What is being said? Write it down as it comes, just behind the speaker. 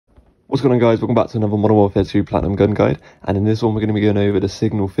What's going on, guys? Welcome back to another Modern Warfare 2 Platinum Gun Guide, and in this one we're going to be going over the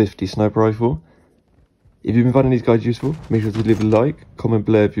Signal 50 Sniper Rifle. If you've been finding these guides useful, make sure to leave a like, comment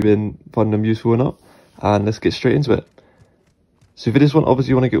below if you've been finding them useful or not, and let's get straight into it. So for this one,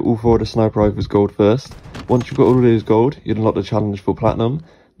 obviously you want to get all four of the Sniper Rifles gold first. Once you've got all of those gold, you'd unlock the challenge for Platinum.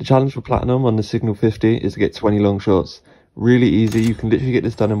 The challenge for Platinum on the Signal 50 is to get 20 long shots. Really easy. You can literally get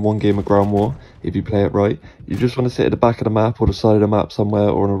this done in one game of ground war if you play it right. You just want to sit at the back of the map or the side of the map somewhere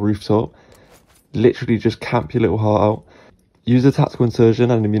or on a rooftop. Literally just camp your little heart out. Use the tactical insertion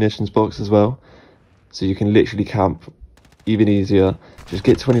and the munitions box as well, so you can literally camp even easier. Just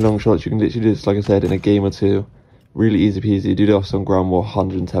get 20 long shots. You can literally do this, like I said, in a game or two. Really easy peasy. Do this on ground war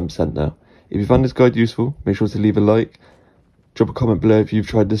 110% now. If you find this guide useful, make sure to leave a like. Drop a comment below if you've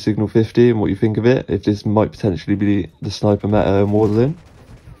tried the Signal 50 and what you think of it, if this might potentially be the sniper meta in Warzone.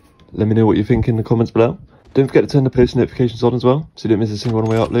 Let me know what you think in the comments below. Don't forget to turn the post notifications on as well, so you don't miss a single one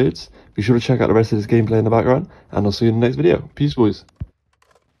of my uploads. Be sure to check out the rest of this gameplay in the background, and I'll see you in the next video. Peace, boys.